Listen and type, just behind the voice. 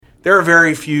there are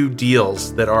very few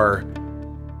deals that are,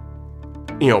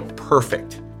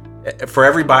 perfect. For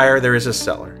every buyer, there is a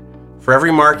seller. For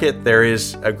every market, there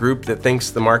is a group that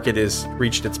thinks the market has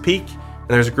reached its peak, and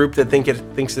there's a group that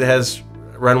thinks it has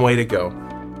runway to go.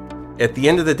 At the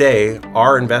end of the day,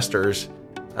 our investors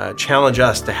challenge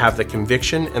us to have the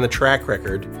conviction and the track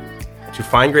record to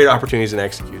find great opportunities and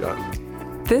execute on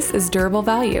them. This is Durable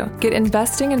Value. Get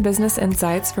investing and business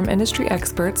insights from industry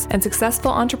experts and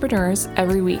successful entrepreneurs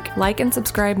every week. Like and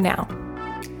subscribe now.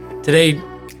 Today,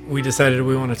 we decided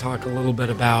we want to talk a little bit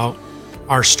about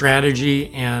our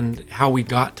strategy and how we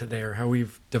got to there, how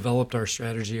we've developed our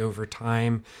strategy over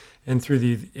time and through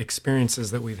the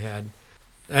experiences that we've had.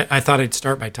 I thought I'd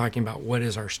start by talking about what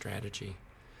is our strategy.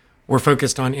 We're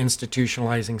focused on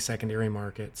institutionalizing secondary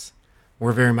markets.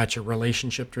 We're very much a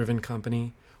relationship-driven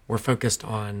company. We're focused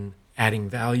on adding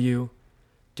value,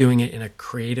 doing it in a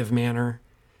creative manner.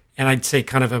 And I'd say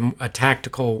kind of a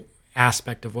tactical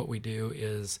aspect of what we do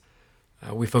is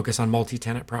we focus on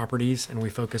multi-tenant properties, and we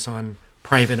focus on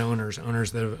private owners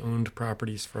that have owned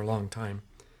properties for a long time.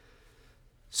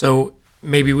 So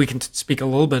maybe we can speak a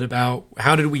little bit about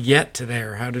how did we get to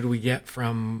there? How did we get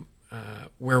from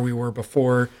where we were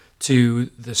before to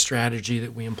the strategy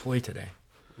that we employ today?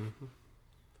 Mm-hmm.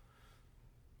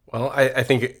 Well, I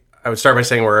think I would start by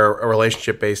saying we're a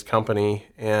relationship-based company,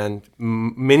 and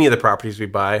many of the properties we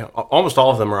buy, almost all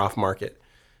of them are off-market.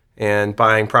 And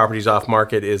buying properties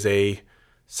off-market is a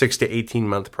 6 to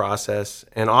 18-month process.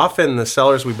 And often the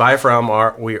sellers we buy from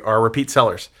are repeat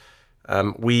sellers.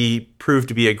 We prove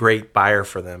to be a great buyer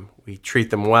for them. We treat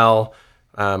them well.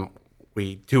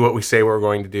 We do what we say we're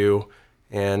going to do,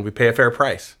 and we pay a fair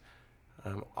price.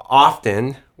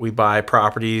 Often we buy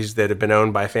properties that have been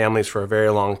owned by families for a very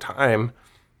long time,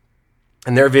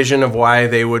 and their vision of why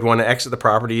they would want to exit the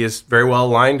property is very well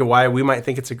aligned to why we might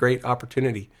think it's a great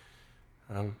opportunity.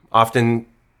 Often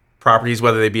properties,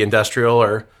 whether they be industrial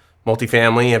or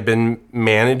multifamily, have been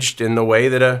managed in the way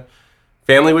that a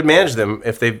family would manage them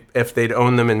if they'd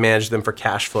owned them and managed them for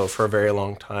cash flow for a very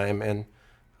long time. And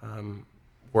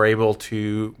we're able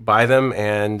to buy them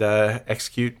and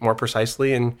execute more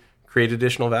precisely and create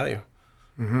additional value.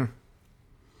 Mm-hmm.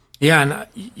 Yeah,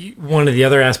 and one of the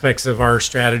other aspects of our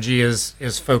strategy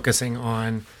is focusing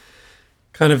on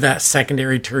kind of that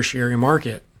secondary, tertiary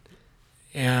market.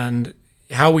 And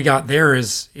how we got there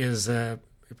is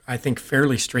I think,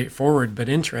 fairly straightforward but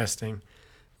interesting.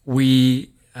 We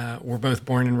were both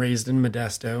born and raised in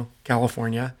Modesto,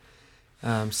 California,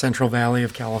 Central Valley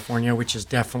of California, which is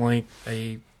definitely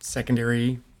a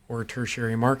secondary or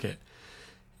tertiary market.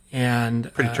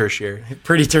 And pretty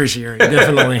tertiary,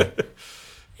 definitely.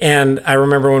 And I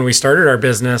remember when we started our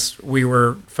business, we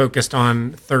were focused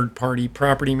on third-party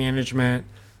property management,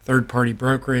 third-party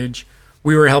brokerage.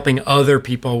 We were helping other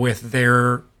people with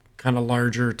their kind of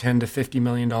larger $10 to $50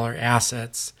 million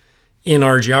assets in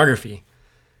our geography.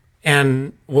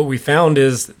 And what we found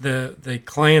is the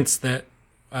clients that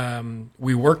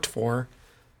we worked for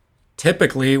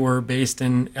typically were based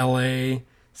in LA,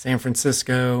 San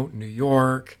Francisco, New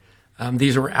York.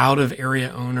 These were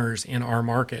out-of-area owners in our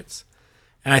markets.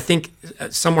 And I think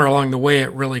somewhere along the way,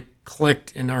 it really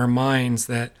clicked in our minds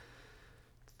that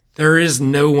there is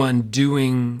no one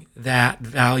doing that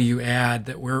value add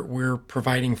that we're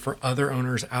providing for other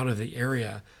owners out of the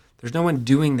area. There's no one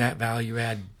doing that value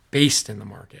add based in the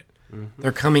market. Mm-hmm.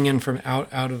 They're coming in from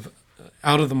out of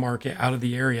the market, out of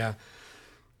the area.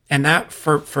 And that,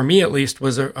 for me at least,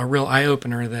 was a real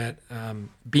eye-opener that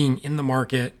being in the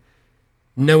market,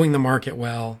 knowing the market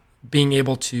well, being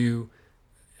able to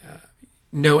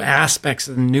know aspects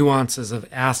of the nuances of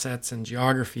assets and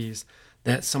geographies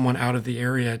that someone out of the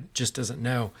area just doesn't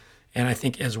know. And I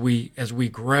think as we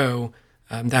grow,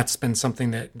 that's been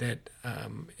something that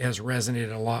has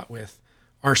resonated a lot with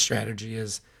our strategy,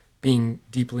 is being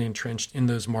deeply entrenched in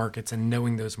those markets and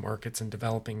knowing those markets and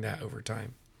developing that over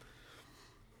time.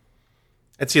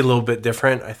 I'd see a little bit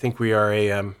different. I think we are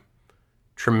a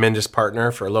tremendous partner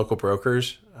for local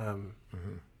brokers.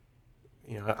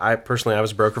 I personally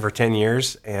was a broker for 10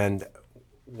 years, and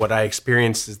what I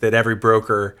experienced is that every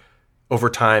broker over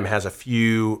time has a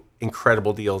few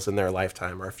incredible deals in their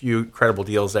lifetime, or a few incredible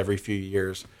deals every few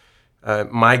years.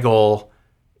 My goal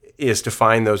is to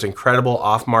find those incredible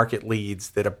off-market leads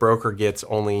that a broker gets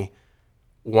only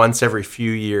once every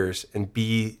few years and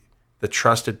be the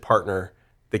trusted partner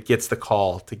that gets the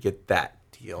call to get that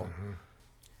deal. Mm-hmm.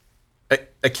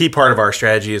 A key part of our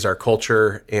strategy is our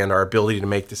culture and our ability to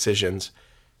make decisions.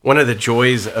 One of the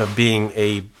joys of being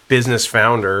a business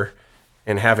founder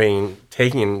and having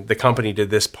taken the company to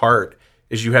this part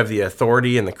is you have the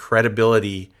authority and the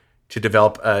credibility to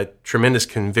develop a tremendous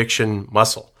conviction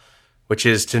muscle. which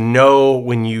is to know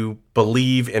when you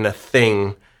believe in a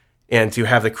thing and to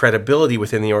have the credibility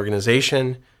within the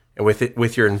organization and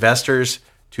with your investors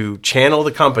to channel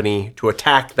the company to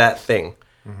attack that thing.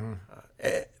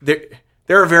 There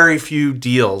are very few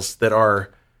deals that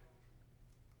are,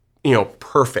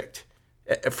 perfect.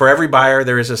 For every buyer,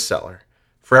 there is a seller.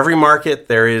 For every market,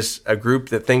 there is a group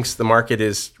that thinks the market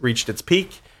has reached its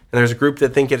peak, and there's a group that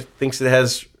thinks it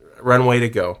has runway to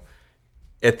go.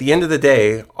 At the end of the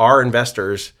day, our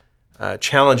investors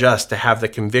challenge us to have the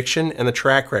conviction and the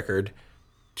track record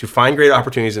to find great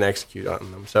opportunities and execute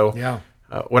on them. So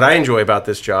what I enjoy about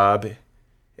this job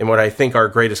and what I think our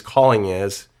greatest calling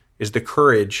is the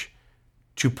courage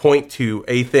to point to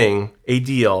a thing, a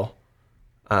deal,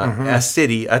 a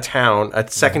city, a town, a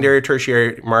secondary or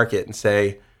tertiary market and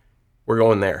say, we're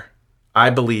going there.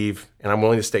 I believe, and I'm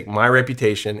willing to stake my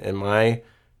reputation and my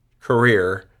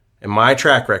career and my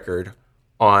track record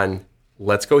on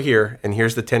let's go here, and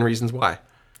here's the 10 reasons why.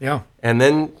 Yeah. And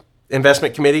then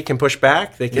investment committee can push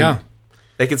back. They can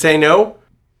say no,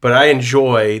 but I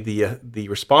enjoy the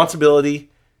responsibility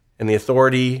and the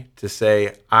authority to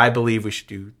say, I believe we should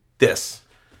do this.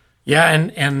 Yeah,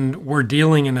 and we're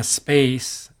dealing in a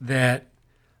space that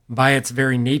by its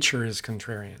very nature is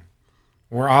contrarian.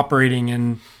 We're operating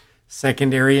in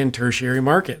secondary and tertiary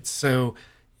markets. So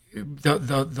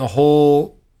the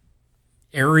whole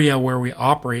area where we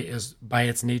operate is by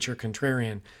its nature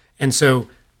contrarian. And so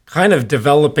kind of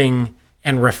developing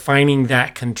and refining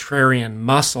that contrarian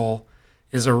muscle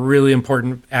is a really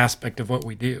important aspect of what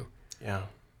we do. Yeah.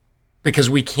 Because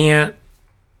we can't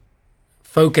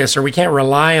focus or we can't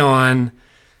rely on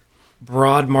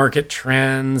broad market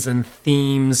trends and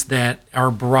themes that are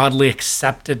broadly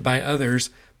accepted by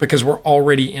others, because we're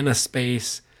already in a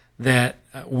space that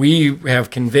we have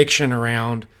conviction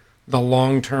around the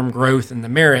long-term growth and the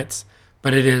merits,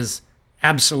 but it is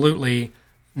absolutely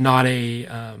not it's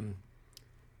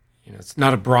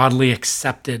not a broadly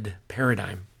accepted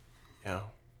paradigm. Yeah.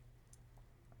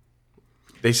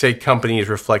 They say companies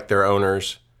reflect their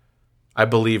owners. I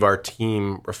believe our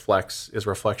team is a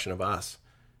reflection of us.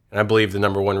 And I believe the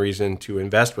number one reason to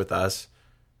invest with us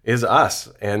is us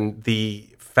and the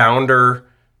founder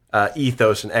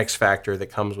ethos and X factor that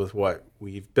comes with what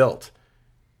we've built.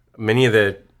 Many of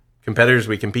the competitors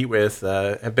we compete with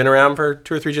have been around for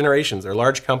 2 or 3 generations. They're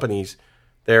large companies.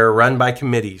 They're run by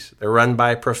committees. They're run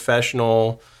by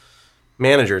professional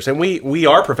managers. And we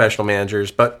are professional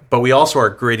managers, but we also are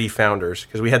gritty founders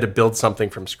because we had to build something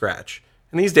from scratch.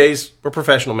 And these days, we're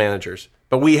professional managers,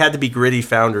 but we had to be gritty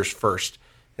founders first.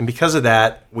 And because of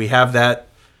that, we have that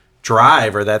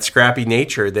drive or that scrappy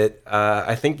nature that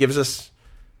I think gives us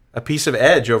a piece of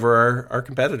edge over our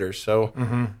competitors. So,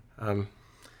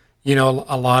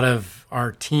 a lot of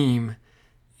our team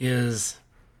is,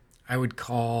 I would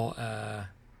call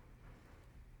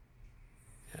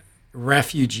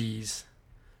refugees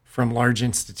from large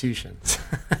institutions.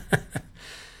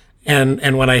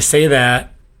 And when I say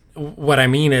that, what I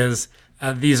mean is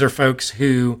these are folks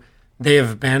who they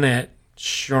have been at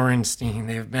Shorenstein,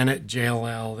 they've been at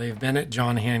JLL, they've been at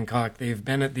John Hancock, they've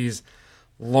been at these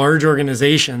large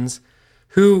organizations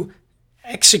who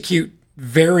execute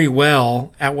very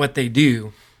well at what they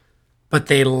do, but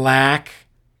they lack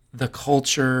the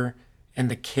culture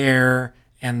and the care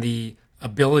and the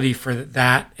ability for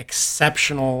that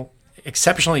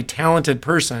exceptionally talented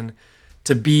person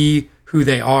to be who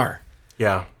they are.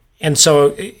 Yeah. And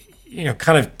so,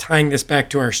 kind of tying this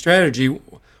back to our strategy,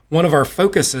 one of our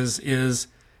focuses is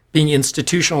being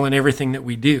institutional in everything that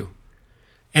we do.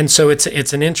 And so it's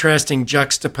an interesting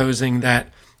juxtaposing that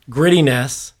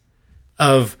grittiness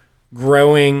of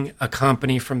growing a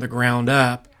company from the ground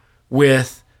up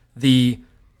with the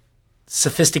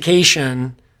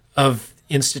sophistication of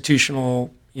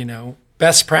institutional,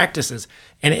 best practices.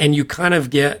 And you kind of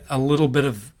get a little bit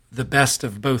of the best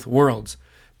of both worlds,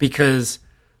 because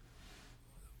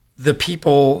the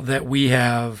people that we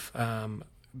have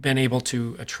been able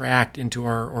to attract into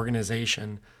our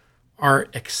organization are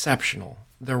exceptional.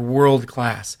 They're world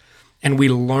class. And we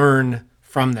learn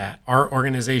from that. Our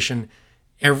organization,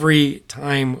 every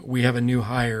time we have a new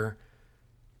hire,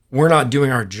 we're not doing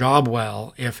our job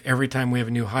well if every time we have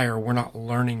a new hire, we're not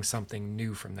learning something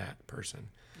new from that person.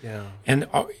 Yeah. And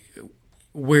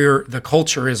where the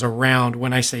culture is around,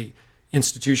 when I say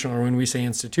institutional or when we say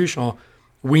institutional,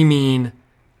 we mean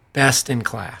best in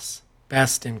class,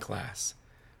 best in class.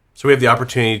 So we have the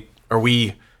opportunity, or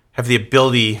we have the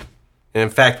ability, and in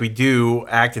fact, we do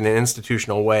act in an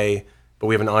institutional way, but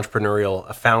we have an entrepreneurial,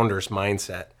 a founder's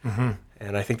mindset. Mm-hmm.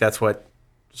 And I think that's what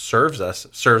serves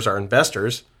our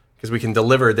investors, because we can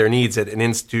deliver their needs at an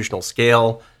institutional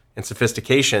scale and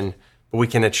sophistication but we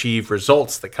can achieve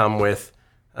results that come with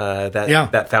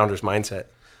that founder's mindset.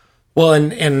 Well,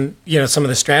 and some of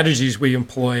the strategies we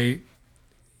employ,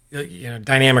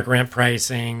 dynamic rent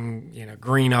pricing,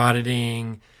 green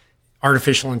auditing,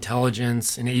 artificial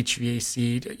intelligence and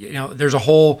HVAC. There's a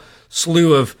whole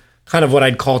slew of kind of what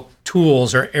I'd call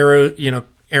tools or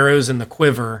arrows in the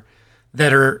quiver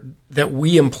that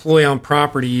we employ on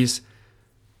properties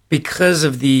because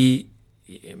of the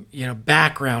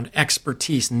background,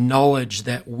 expertise, knowledge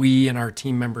that we and our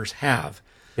team members have.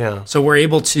 Yeah. So we're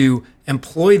able to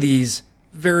employ these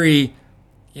very,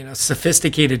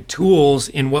 sophisticated tools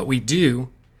in what we do,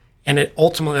 and it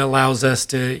ultimately allows us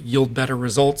to yield better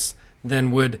results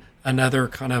than would another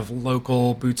kind of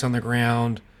local boots on the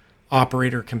ground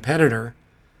operator competitor.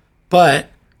 But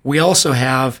we also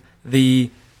have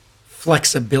the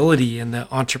flexibility and the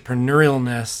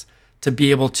entrepreneurialness to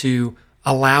be able to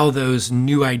allow those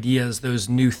new ideas, those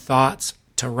new thoughts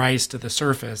to rise to the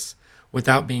surface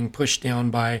without being pushed down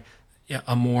by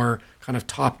a more kind of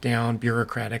top-down,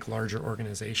 bureaucratic, larger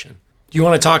organization. Do you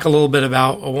want to talk a little bit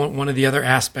about one of the other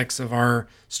aspects of our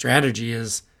strategy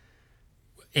is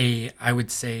I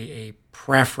would say a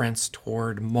preference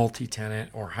toward multi-tenant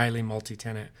or highly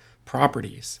multi-tenant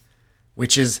properties,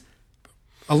 which is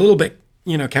a little bit,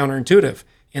 counterintuitive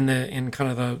in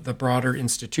kind of the broader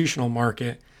institutional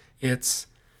market. It's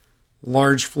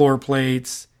large floor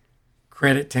plates,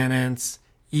 credit tenants,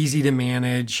 easy to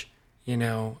manage,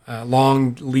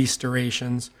 long lease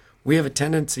durations. We have a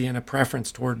tendency and a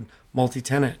preference toward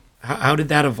multi-tenant. How did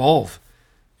that evolve?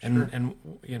 And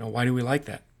why do we like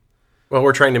that? Well,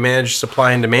 we're trying to manage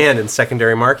supply and demand in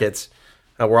secondary markets.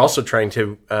 We're also trying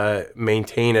to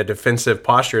maintain a defensive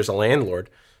posture as a landlord.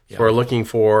 So we're looking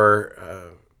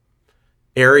for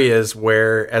areas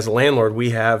where, as a landlord,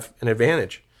 we have an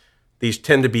advantage. These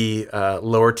tend to be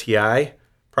lower TI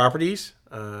properties.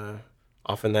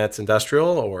 Often that's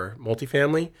industrial or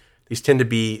multifamily. These tend to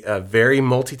be very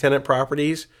multi-tenant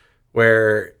properties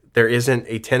where there isn't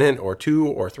a tenant or two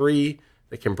or three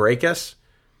that can break us.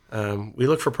 We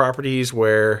look for properties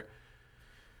where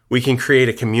we can create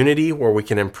a community where we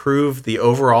can improve the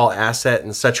overall asset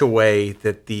in such a way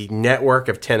that the network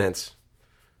of tenants,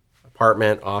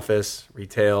 apartment, office,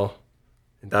 retail,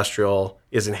 industrial,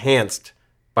 is enhanced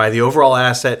by the overall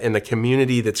asset and the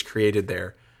community that's created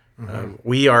there. Mm-hmm.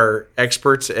 We are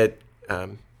experts at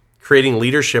creating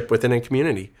leadership within a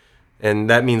community, and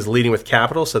that means leading with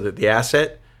capital so that the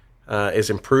asset is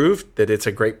improved, that it's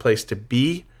a great place to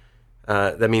be.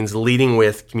 That means leading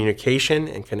with communication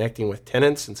and connecting with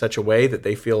tenants in such a way that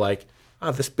they feel like,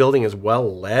 this building is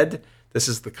well led. This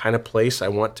is the kind of place I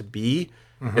want to be.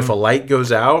 Mm-hmm. If a light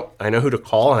goes out, I know who to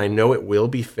call, and I know it will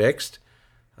be fixed.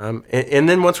 And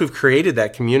then once we've created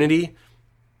that community,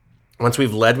 once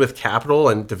we've led with capital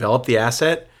and developed the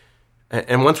asset,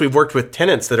 and once we've worked with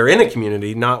tenants that are in a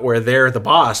community, not where they're the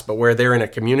boss, but where they're in a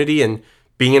community and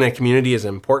being in a community is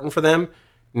important for them,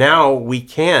 now we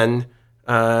can...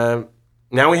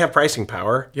 now we have pricing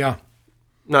power. Yeah.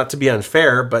 Not to be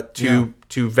unfair, but to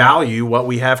value what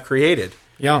we have created.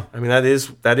 Yeah. I mean, that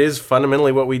is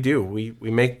fundamentally what we do. We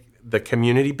make the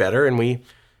community better, and we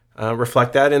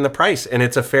reflect that in the price, and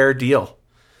it's a fair deal.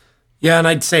 Yeah, and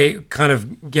I'd say kind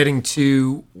of getting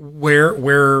to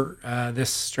where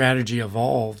this strategy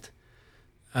evolved,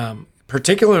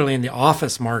 particularly in the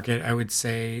office market, I would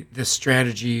say this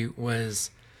strategy was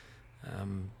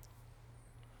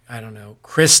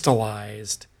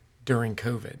crystallized during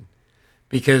COVID.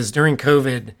 Because during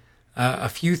COVID, a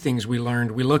few things we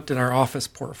learned. We looked at our office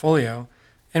portfolio,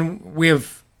 and we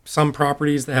have some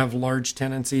properties that have large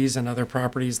tenancies and other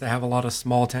properties that have a lot of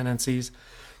small tenancies.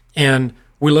 And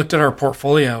we looked at our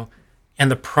portfolio,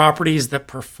 and the properties that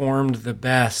performed the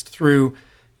best through,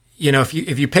 if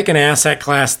you pick an asset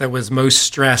class that was most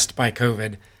stressed by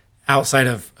COVID outside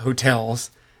of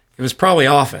hotels, it was probably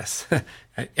office.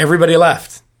 Everybody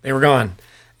left. They were gone.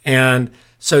 And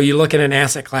so you look at an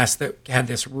asset class that had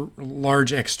this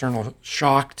large external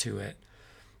shock to it,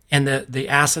 and the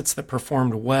assets that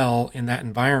performed well in that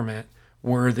environment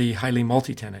were the highly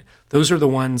multi-tenant. Those are the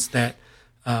ones that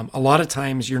a lot of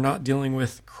times you're not dealing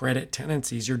with credit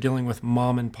tenancies. You're dealing with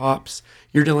mom and pops.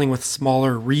 You're dealing with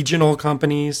smaller regional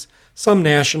companies, some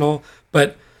national,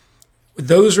 but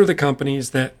those are the companies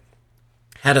that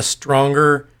had a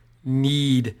stronger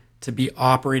need to be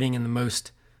operating in the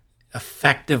most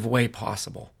effective way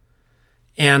possible.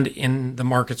 And in the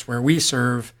markets where we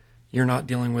serve, you're not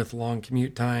dealing with long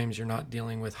commute times. You're not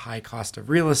dealing with high cost of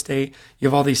real estate. You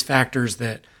have all these factors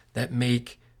that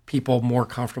make people more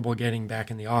comfortable getting back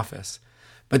in the office.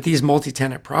 But these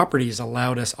multi-tenant properties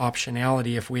allowed us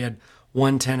optionality. If we had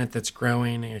one tenant that's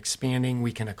growing and expanding,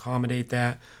 we can accommodate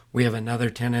that. We have another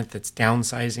tenant that's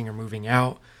downsizing or moving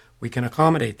out, we can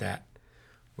accommodate that.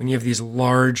 When you have these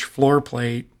large floor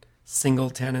plate, single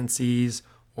tenancies,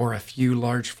 or a few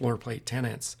large floor plate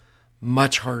tenants,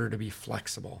 much harder to be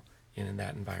flexible in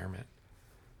that environment.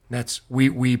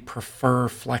 We prefer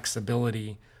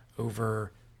flexibility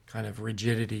over kind of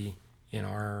rigidity in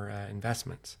our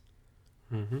investments.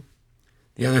 Mm-hmm.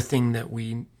 The other thing that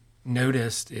we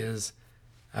noticed is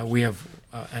we have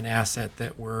an asset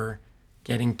that we're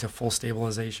getting to full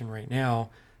stabilization right now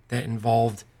that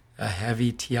involved a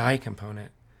heavy TI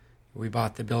component. We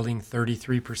bought the building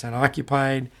 33%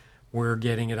 occupied. We're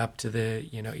getting it up to the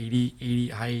 80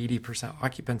 high 80%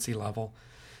 occupancy level.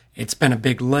 It's been a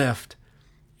big lift,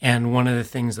 and one of the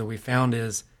things that we found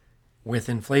is with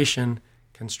inflation,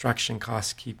 construction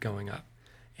costs keep going up,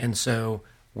 and so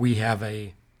we have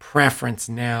a preference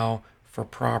now for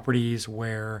properties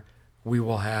where we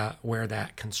will have where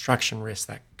that construction risk,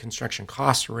 that construction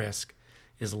cost risk,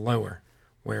 is lower.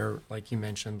 Where, like you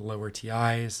mentioned, lower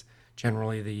TIs.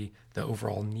 Generally, the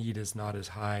overall need is not as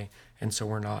high, and so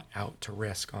we're not out to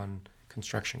risk on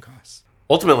construction costs.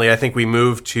 Ultimately, I think we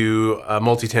moved to a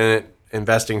multi-tenant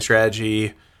investing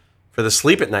strategy for the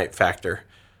sleep at night factor.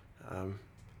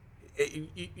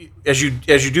 As you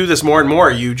do this more and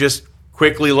more, you just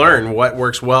quickly learn what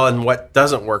works well and what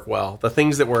doesn't work well. The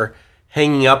things that were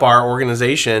hanging up our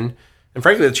organization, and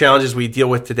frankly, the challenges we deal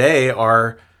with today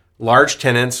are large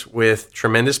tenants with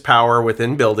tremendous power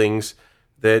within buildings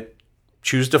that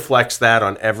choose to flex that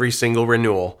on every single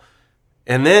renewal.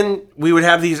 And then we would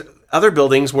have these other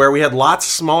buildings where we had lots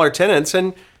of smaller tenants,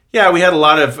 and yeah, we had a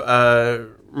lot of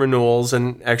renewals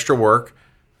and extra work.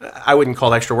 I wouldn't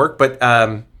call it extra work, but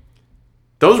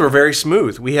those were very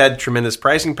smooth. We had tremendous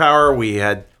pricing power. We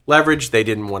had leverage. They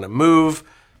didn't want to move.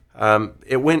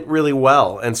 It went really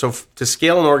well. And so to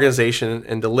scale an organization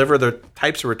and deliver the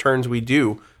types of returns we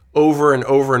do over and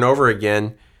over and over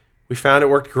again, we found it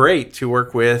worked great to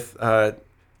work with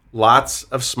lots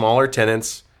of smaller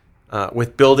tenants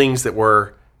with buildings that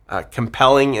were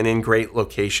compelling and in great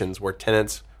locations where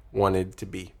tenants wanted to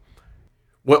be.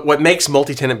 What makes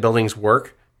multi-tenant buildings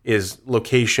work is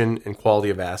location and quality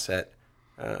of asset.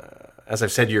 As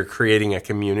I've said, you're creating a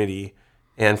community.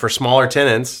 And for smaller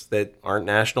tenants that aren't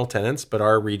national tenants but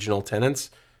are regional tenants,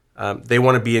 they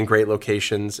want to be in great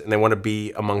locations and they want to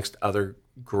be amongst other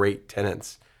great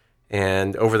tenants.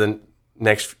 And over the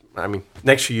next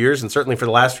few years, and certainly for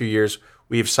the last few years,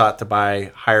 we've sought to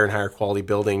buy higher and higher quality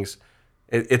buildings.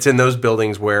 It's in those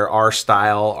buildings where our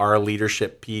style, our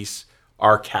leadership piece,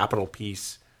 our capital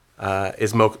piece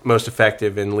is most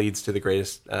effective and leads to the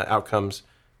greatest outcomes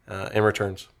and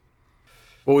returns.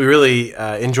 What we really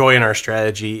enjoy in our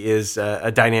strategy is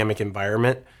a dynamic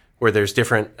environment where there's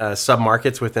different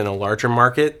sub-markets within a larger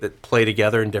market that play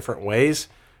together in different ways.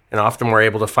 And often we're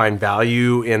able to find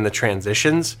value in the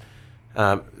transitions.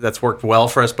 That's worked well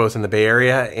for us both in the Bay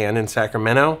Area and in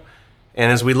Sacramento.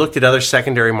 And as we looked at other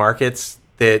secondary markets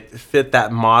that fit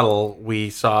that model, we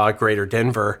saw Greater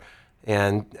Denver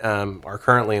and are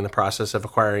currently in the process of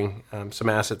acquiring some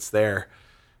assets there.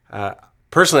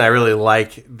 Personally, I really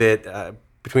like that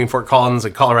between Fort Collins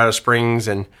and Colorado Springs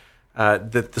and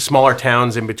the smaller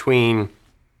towns in between,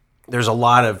 there's a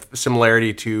lot of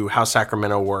similarity to how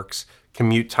Sacramento works.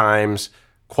 Commute times,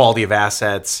 quality of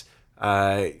assets,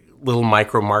 little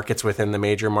micro markets within the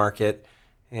major market,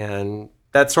 and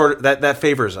that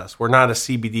favors us. We're not a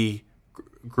CBD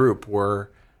group.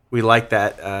 We like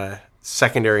that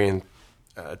secondary and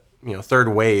third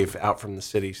wave out from the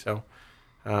city. So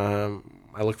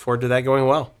I look forward to that going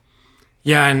well.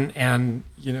 Yeah, and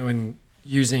in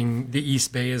using the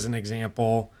East Bay as an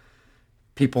example,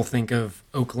 people think of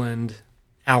Oakland,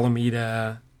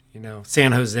 Alameda,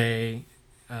 San Jose.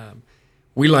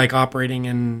 We like operating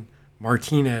in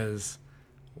Martinez,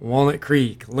 Walnut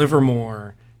Creek,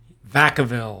 Livermore,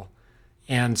 Vacaville.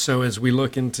 And so as we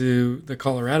look into the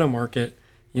Colorado market,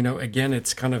 again,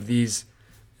 it's kind of these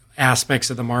aspects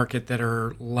of the market that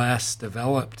are less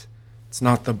developed. It's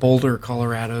not the Boulder,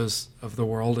 Colorados of the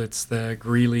world. It's the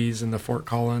Greeley's and the Fort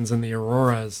Collins and the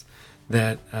Auroras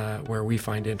that where we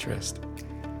find interest.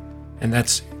 And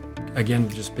that's, again,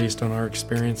 just based on our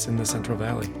experience in the Central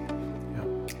Valley.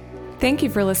 Thank you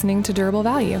for listening to Durable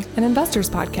Value, an investors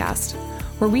podcast,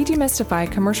 where we demystify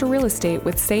commercial real estate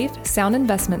with safe, sound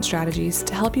investment strategies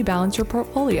to help you balance your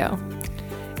portfolio.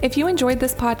 If you enjoyed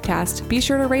this podcast, be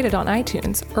sure to rate it on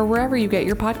iTunes or wherever you get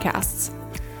your podcasts.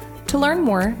 To learn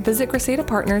more, visit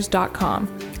GresetaPartners.com,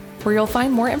 where you'll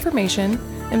find more information,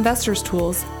 investors'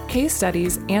 tools, case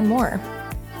studies, and more.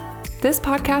 This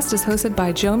podcast is hosted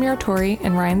by Joe Muratori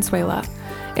and Ryan Suela,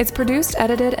 It's produced,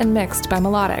 edited, and mixed by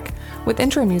Melodic, with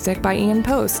intro music by Ian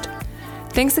Post.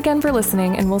 Thanks again for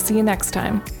listening, and we'll see you next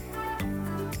time.